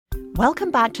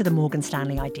Welcome back to the Morgan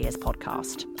Stanley Ideas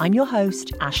Podcast. I'm your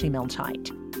host, Ashley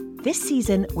Milne-Tyte. This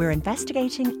season, we're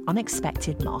investigating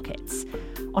unexpected markets.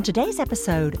 On today's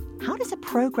episode, how does a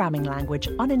programming language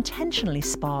unintentionally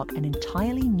spark an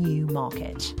entirely new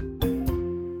market?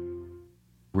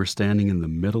 We're standing in the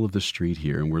middle of the street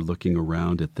here, and we're looking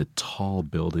around at the tall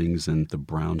buildings, and the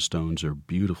brownstones are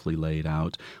beautifully laid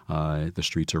out. The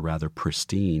streets are rather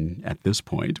pristine at this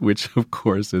point, which, of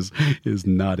course, is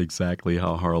not exactly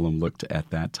how Harlem looked at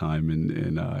that time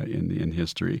in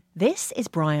history. This is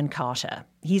Brian Carter.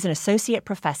 He's an associate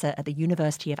professor at the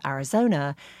University of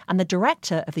Arizona and the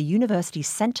director of the university's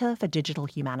Center for Digital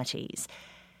Humanities.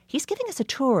 He's giving us a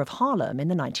tour of Harlem in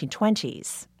the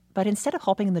 1920s. But instead of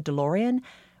hopping in the DeLorean,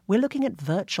 we're looking at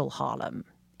virtual Harlem.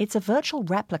 It's a virtual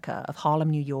replica of Harlem,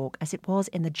 New York, as it was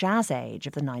in the jazz age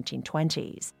of the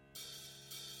 1920s.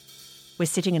 We're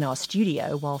sitting in our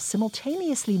studio while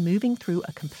simultaneously moving through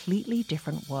a completely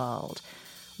different world.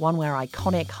 One where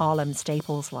iconic Harlem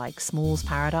staples like Small's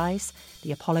Paradise,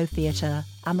 the Apollo Theater,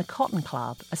 and the Cotton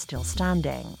Club are still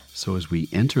standing. So as we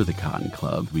enter the Cotton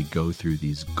Club, we go through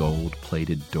these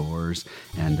gold-plated doors,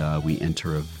 and we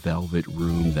enter a velvet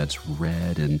room that's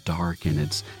red and dark, and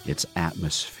it's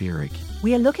atmospheric.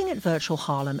 We are looking at virtual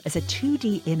Harlem as a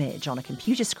 2D image on a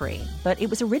computer screen, but it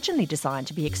was originally designed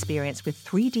to be experienced with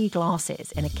 3D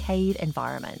glasses in a cave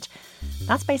environment.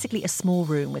 That's basically a small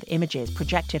room with images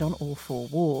projected on all four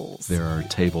walls. There are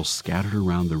tables scattered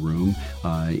around the room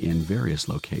in various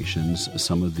locations.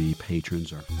 Some of the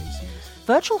patrons are facing us.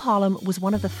 Virtual Harlem was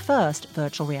one of the first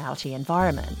virtual reality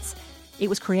environments. It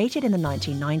was created in the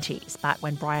 1990s, back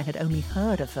when Brian had only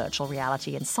heard of virtual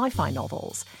reality in sci-fi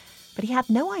novels. But he had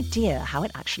no idea how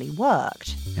it actually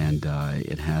worked. And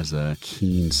it has a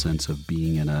keen sense of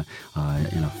being in a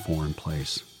foreign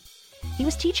place. He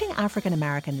was teaching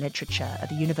African-American literature at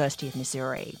the University of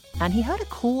Missouri, and he heard a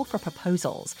call for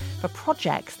proposals for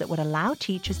projects that would allow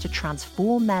teachers to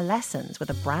transform their lessons with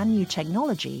a brand new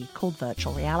technology called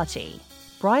virtual reality.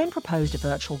 Brian proposed a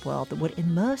virtual world that would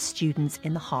immerse students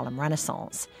in the Harlem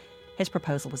Renaissance. His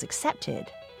proposal was accepted,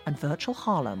 and virtual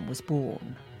Harlem was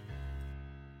born.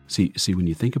 See, when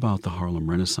you think about the Harlem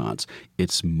Renaissance,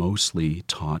 it's mostly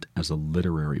taught as a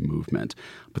literary movement.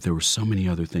 But there were so many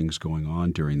other things going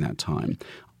on during that time,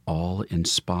 all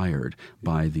inspired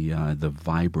by the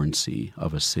vibrancy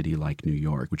of a city like New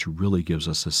York, which really gives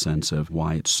us a sense of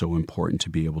why it's so important to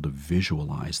be able to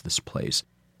visualize this place.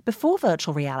 Before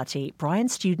virtual reality,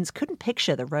 Brian's students couldn't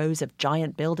picture the rows of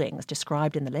giant buildings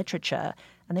described in the literature,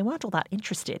 and they weren't all that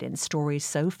interested in stories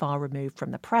so far removed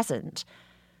from the present.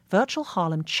 Virtual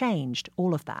Harlem changed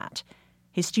all of that.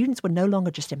 His students were no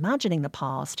longer just imagining the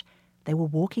past, they were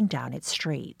walking down its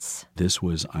streets. This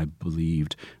was, I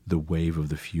believed, the wave of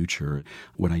the future.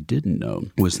 What I didn't know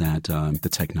was that the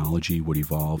technology would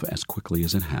evolve as quickly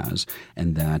as it has,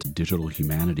 and that digital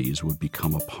humanities would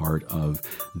become a part of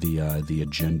the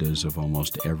agendas of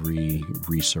almost every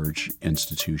research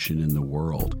institution in the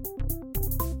world.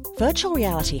 Virtual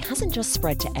reality hasn't just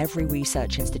spread to every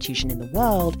research institution in the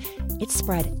world, it's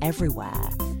spread everywhere.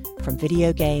 From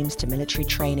video games to military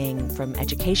training, from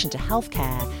education to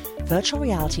healthcare, virtual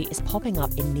reality is popping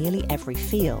up in nearly every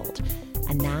field.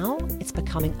 And now it's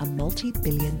becoming a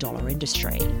multi-billion-dollar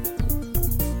industry.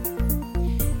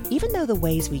 Even though the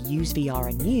ways we use VR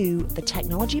are new, the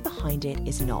technology behind it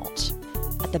is not.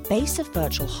 At the base of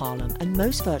virtual Harlem and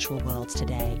most virtual worlds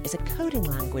today is a coding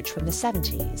language from the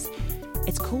 70s.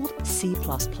 It's called C++,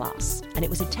 and it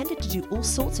was intended to do all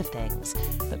sorts of things,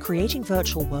 but creating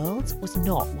virtual worlds was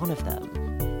not one of them.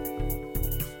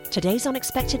 Today's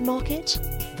unexpected market?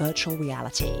 Virtual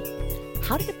reality.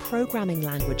 How did a programming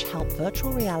language help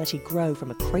virtual reality grow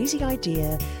from a crazy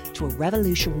idea to a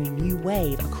revolutionary new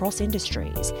wave across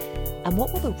industries? And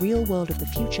what will the real world of the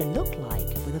future look like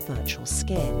with a virtual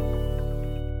skin?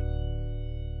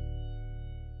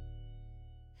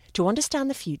 To understand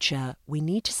the future, we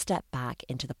need to step back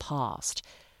into the past.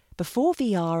 Before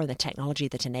VR and the technology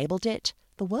that enabled it,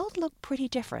 the world looked pretty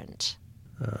different.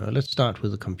 Let's start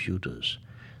with the computers.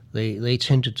 They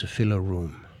tended to fill a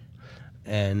room.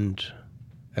 And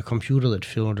a computer that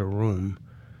filled a room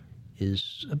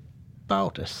is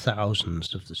about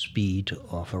 1,000th of the speed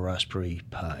of a Raspberry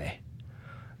Pi.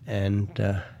 And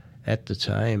at the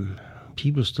time,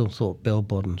 people still thought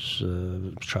bell-bottoms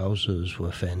trousers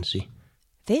were fancy.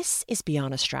 This is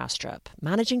Bjarne Stroustrup,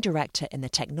 Managing Director in the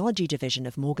Technology Division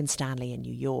of Morgan Stanley in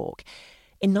New York.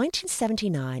 In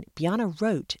 1979, Bjarne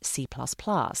wrote C++.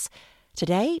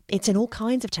 Today, it's in all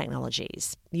kinds of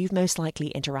technologies. You've most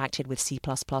likely interacted with C++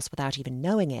 without even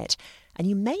knowing it, and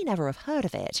you may never have heard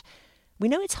of it. We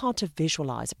know it's hard to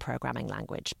visualize a programming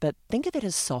language, but think of it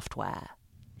as software.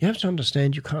 You have to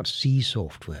understand you can't see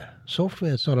software.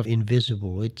 Software is sort of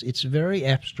invisible. It's very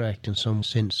abstract in some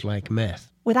sense, like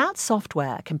math. Without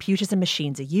software, computers and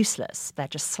machines are useless. They're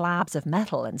just slabs of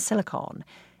metal and silicon.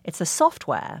 It's the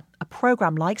software, a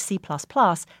program like C++,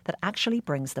 that actually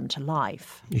brings them to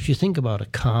life. If you think about a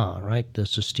car, right,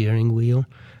 there's the steering wheel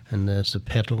and there's the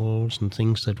pedals and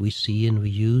things that we see and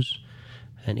we use.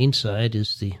 And inside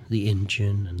is the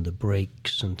engine and the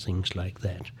brakes and things like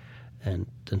that. And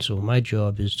so my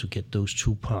job is to get those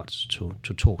two parts to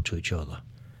talk to each other.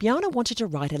 Bjarne wanted to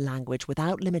write a language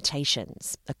without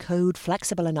limitations, a code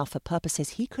flexible enough for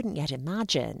purposes he couldn't yet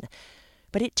imagine.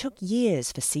 But it took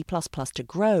years for C++ to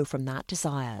grow from that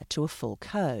desire to a full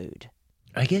code.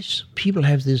 I guess people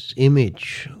have this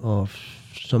image of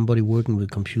somebody working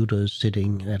with computers,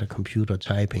 sitting at a computer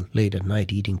typing late at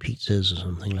night, eating pizzas or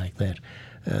something like that.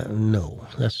 No,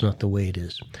 that's not the way it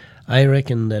is. I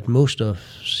reckon that most of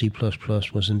C++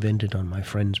 was invented on my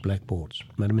friends' blackboards.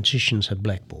 Mathematicians had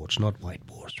blackboards, not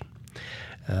whiteboards.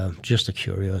 Just a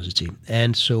curiosity.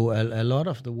 And so a lot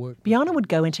of the work... Bjarne would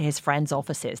go into his friends'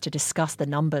 offices to discuss the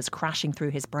numbers crashing through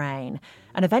his brain,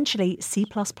 and eventually C++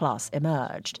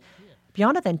 emerged.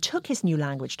 Bjarne then took his new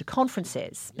language to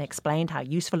conferences, explained how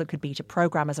useful it could be to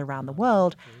programmers around the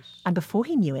world, and before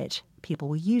he knew it, people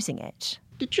were using it.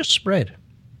 It just spread.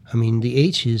 I mean, the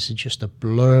 80s is just a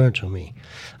blur to me.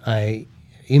 I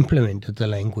implemented the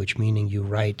language, meaning you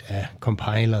write a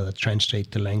compiler that translates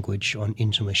the language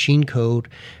into machine code,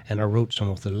 and I wrote some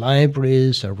of the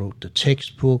libraries, I wrote the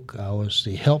textbook, I was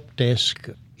the help desk.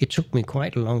 It took me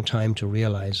quite a long time to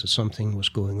realize that something was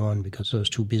going on because I was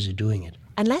too busy doing it.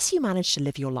 Unless you manage to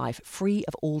live your life free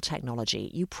of all technology,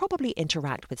 you probably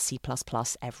interact with C++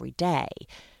 every day.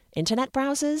 Internet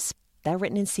browsers, they're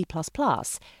written in C++.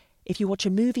 If you watch a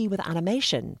movie with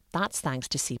animation, that's thanks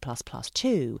to C++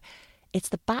 too. It's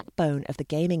the backbone of the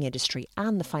gaming industry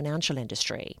and the financial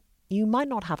industry. You might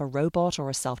not have a robot or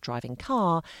a self-driving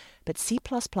car, but C++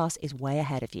 is way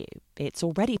ahead of you. It's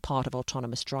already part of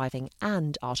autonomous driving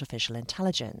and artificial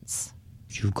intelligence.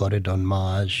 You've got it on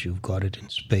Mars, you've got it in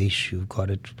space, you've got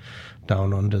it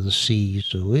down under the sea,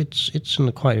 so it's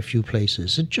in quite a few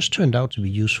places. It just turned out to be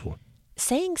useful.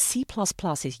 Saying C++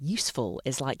 is useful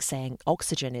is like saying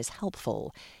oxygen is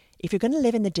helpful. If you're going to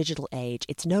live in the digital age,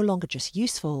 it's no longer just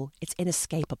useful, it's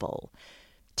inescapable.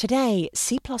 Today,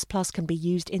 C++ can be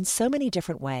used in so many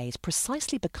different ways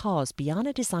precisely because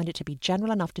Bjarne designed it to be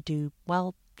general enough to do,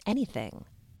 well, anything.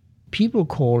 People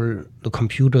call the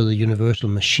computer the universal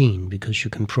machine because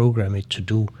you can program it to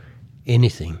do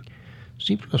anything.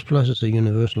 C++ is a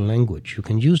universal language. You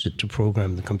can use it to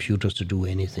program the computers to do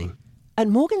anything. At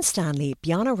Morgan Stanley,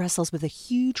 Bjarne wrestles with a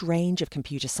huge range of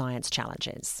computer science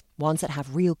challenges, ones that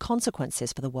have real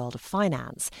consequences for the world of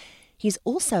finance. He's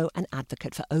also an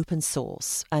advocate for open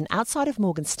source, and outside of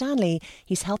Morgan Stanley,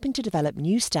 he's helping to develop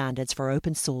new standards for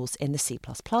open source in the C++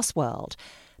 world.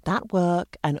 That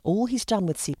work, and all he's done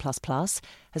with C++,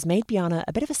 has made Bjarne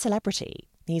a bit of a celebrity.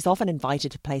 He's often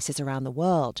invited to places around the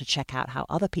world to check out how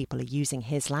other people are using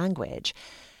his language.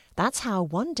 That's how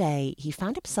one day he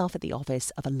found himself at the office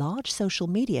of a large social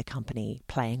media company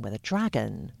playing with a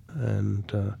dragon. And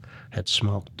had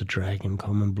smoked the dragon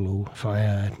come and blow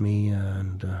fire at me.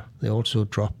 And they also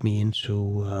dropped me into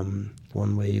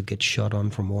one where you get shot on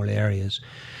from all areas.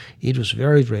 It was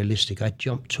very realistic. I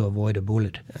jumped to avoid a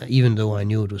bullet, even though I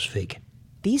knew it was fake.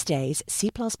 These days,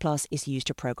 C++ is used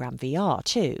to program VR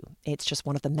too. It's just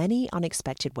one of the many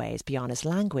unexpected ways Bjarne's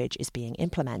language is being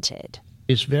implemented.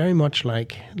 It's very much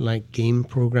like game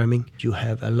programming. You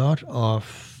have a lot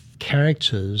of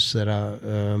characters that are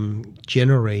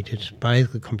generated by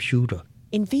the computer.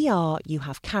 In VR, you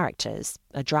have characters,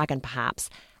 a dragon perhaps,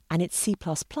 and it's C++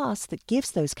 that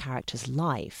gives those characters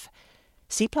life.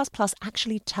 C++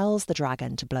 actually tells the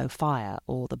dragon to blow fire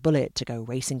or the bullet to go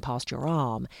racing past your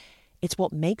arm. It's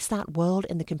what makes that world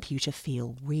in the computer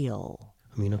feel real.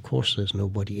 I mean, of course, there's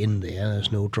nobody in there.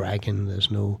 There's no dragon, there's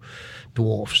no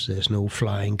dwarfs, there's no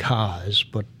flying cars,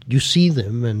 but you see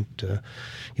them and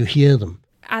you hear them.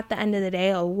 At the end of the day,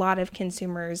 a lot of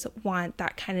consumers want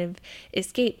that kind of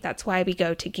escape. That's why we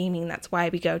go to gaming. That's why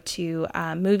we go to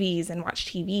movies and watch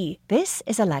TV. This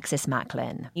is Alexis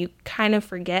Macklin. You kind of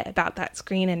forget about that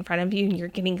screen in front of you and you're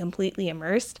getting completely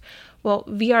immersed. Well,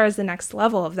 VR is the next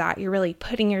level of that. You're really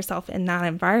putting yourself in that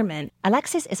environment.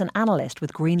 Alexis is an analyst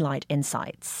with Greenlight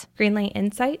Insights. Greenlight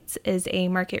Insights is a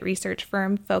market research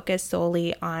firm focused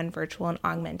solely on virtual and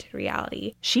augmented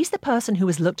reality. She's the person who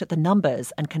has looked at the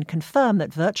numbers and can confirm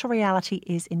that virtual reality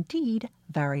is indeed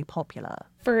very popular.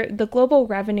 For the global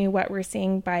revenue, what we're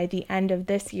seeing by the end of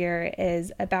this year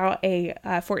is about a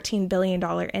 $14 billion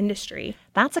industry.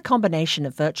 That's a combination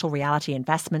of virtual reality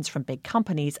investments from big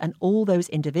companies and all those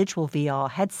individual VR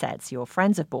headsets your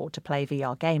friends have bought to play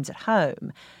VR games at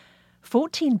home.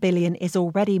 $14 billion is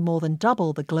already more than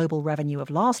double the global revenue of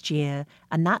last year,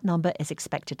 and that number is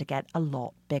expected to get a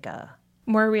lot bigger.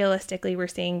 More realistically, we're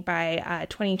seeing by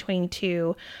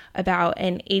 2022 about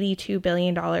an $82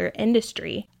 billion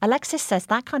industry. Alexis says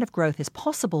that kind of growth is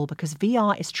possible because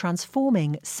VR is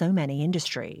transforming so many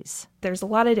industries. There's a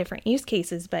lot of different use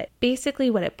cases, but basically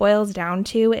what it boils down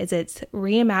to is it's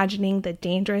reimagining the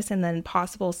dangerous and the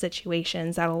impossible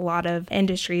situations that a lot of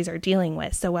industries are dealing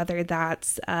with. So whether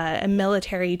that's a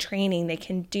military training, they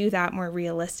can do that more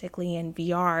realistically in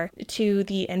VR, to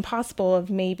the impossible of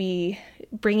maybe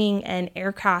bringing an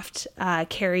aircraft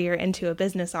carrier into a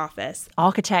business office.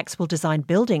 Architects will design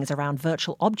buildings around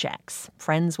virtual objects.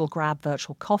 Friends will grab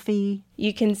virtual coffee.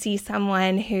 You can see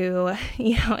someone who,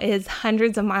 is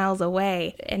hundreds of miles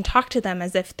away and talk to them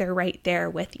as if they're right there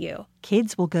with you.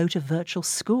 Kids will go to virtual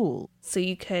school. So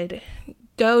you could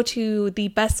go to the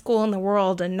best school in the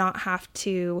world and not have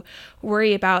to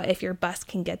worry about if your bus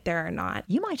can get there or not.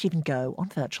 You might even go on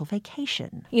virtual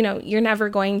vacation. You're never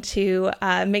going to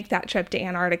make that trip to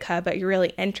Antarctica, but you're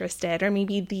really interested, or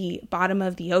maybe the bottom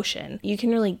of the ocean. You can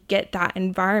really get that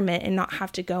environment and not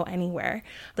have to go anywhere.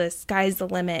 The sky's the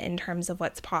limit in terms of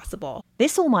what's possible.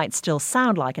 This all might still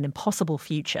sound like an impossible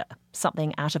future,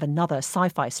 something out of another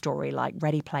sci-fi story like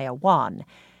Ready Player One.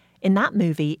 In that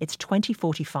movie, it's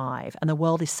 2045, and the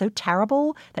world is so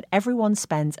terrible that everyone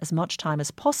spends as much time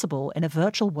as possible in a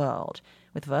virtual world,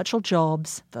 with virtual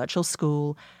jobs, virtual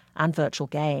school, and virtual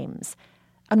games.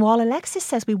 And while Alexis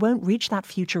says we won't reach that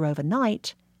future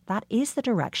overnight, that is the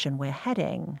direction we're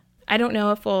heading. I don't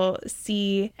know if we'll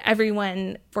see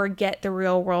everyone forget the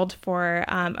real world for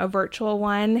a virtual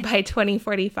one by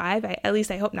 2045. At least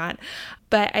I hope not.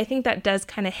 But I think that does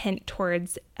kind of hint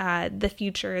towards the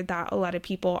future that a lot of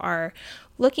people are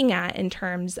looking at in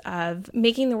terms of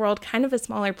making the world kind of a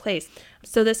smaller place.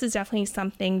 So this is definitely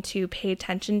something to pay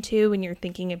attention to when you're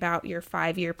thinking about your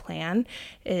 5-year plan,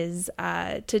 is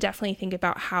to definitely think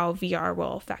about how VR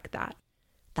will affect that.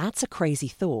 That's a crazy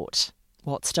thought.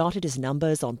 What started as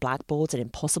numbers on blackboards and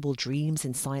impossible dreams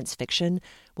in science fiction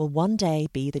will one day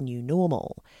be the new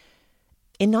normal.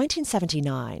 In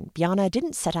 1979, Bjarne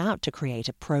didn't set out to create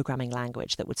a programming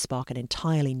language that would spark an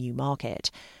entirely new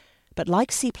market. But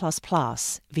like C++,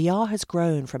 VR has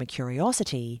grown from a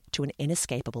curiosity to an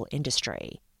inescapable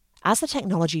industry. As the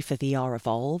technology for VR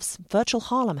evolves, Virtual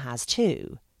Harlem has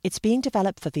too. It's being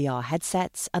developed for VR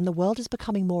headsets, and the world is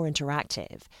becoming more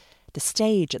interactive. The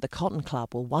stage at the Cotton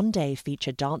Club will one day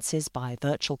feature dances by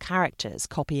virtual characters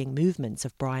copying movements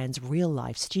of Brian's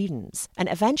real-life students. And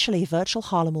eventually, Virtual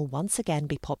Harlem will once again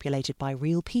be populated by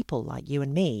real people like you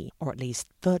and me, or at least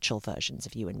virtual versions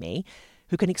of you and me,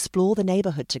 who can explore the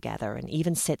neighborhood together and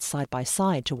even sit side by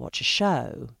side to watch a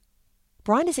show.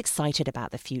 Brian is excited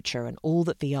about the future and all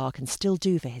that VR can still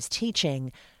do for his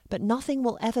teaching, but nothing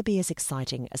will ever be as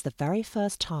exciting as the very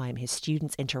first time his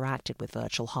students interacted with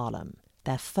Virtual Harlem.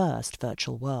 Their first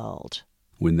virtual world.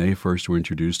 When they first were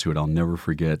introduced to it, I'll never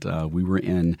forget, we were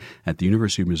at the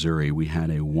University of Missouri, we had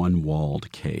a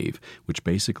one-walled cave, which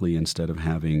basically, instead of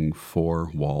having 4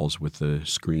 walls with the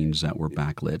screens that were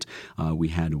backlit, we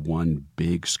had one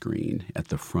big screen at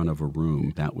the front of a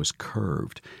room that was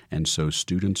curved. And so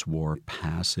students wore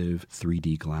passive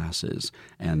 3D glasses.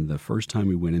 And the first time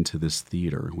we went into this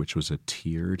theater, which was a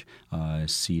tiered,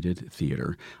 seated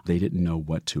theater, they didn't know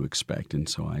what to expect. And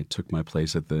so I took my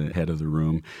place at the head of the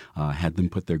room, had them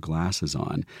put their glasses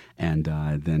on, and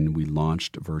then we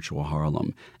launched Virtual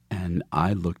Harlem. And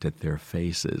I looked at their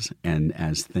faces, and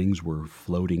as things were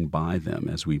floating by them,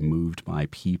 as we moved by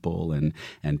people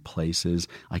and places,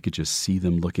 I could just see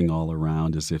them looking all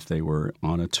around as if they were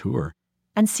on a tour.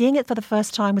 And seeing it for the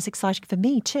first time was exciting for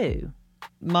me too.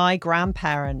 My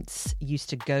grandparents used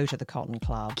to go to the Cotton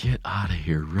Club. Get out of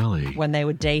here, really? When they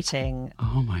were dating.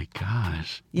 Oh my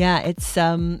gosh. Yeah, it's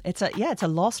a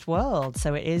lost world.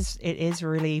 So it is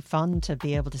really fun to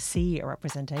be able to see a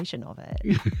representation of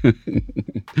it.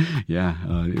 Yeah,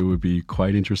 it would be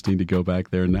quite interesting to go back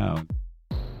there now.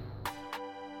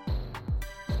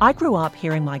 I grew up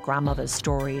hearing my grandmother's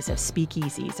stories of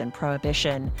speakeasies and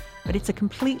prohibition, but it's a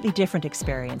completely different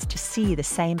experience to see the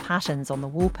same patterns on the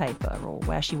wallpaper or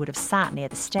where she would have sat near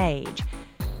the stage.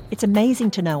 It's amazing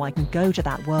to know I can go to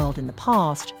that world in the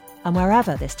past and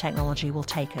wherever this technology will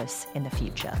take us in the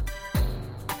future.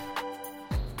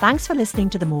 Thanks for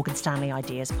listening to the Morgan Stanley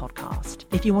Ideas podcast.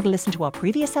 If you want to listen to our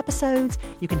previous episodes,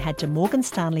 you can head to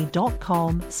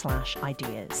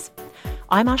morganstanley.com/ideas.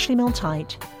 I'm Ashley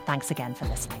Milne-Tyte. Thanks again for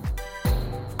listening.